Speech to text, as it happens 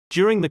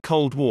During the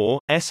Cold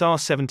War,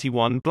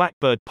 SR-71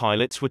 Blackbird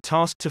pilots were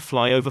tasked to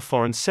fly over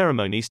foreign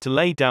ceremonies to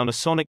lay down a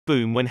sonic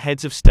boom when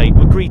heads of state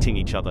were greeting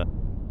each other,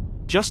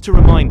 just to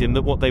remind him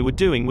that what they were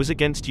doing was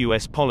against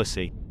US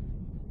policy.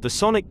 The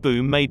sonic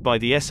boom made by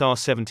the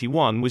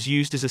SR-71 was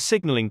used as a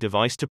signaling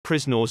device to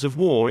prisoners of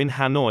war in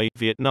Hanoi,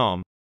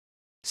 Vietnam.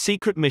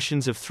 Secret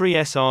missions of 3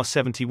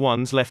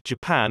 SR-71s left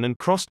Japan and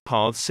crossed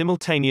paths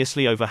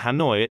simultaneously over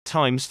Hanoi at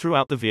times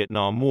throughout the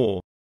Vietnam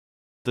War.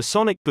 The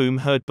sonic boom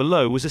heard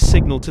below was a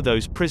signal to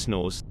those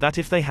prisoners that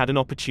if they had an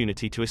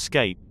opportunity to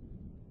escape,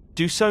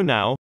 do so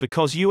now,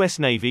 because US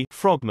Navy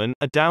frogmen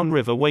are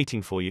downriver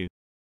waiting for you.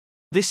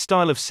 This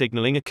style of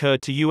signaling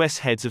occurred to US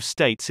heads of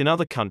states in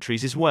other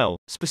countries as well,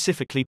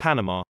 specifically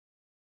Panama.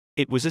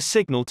 It was a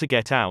signal to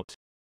get out.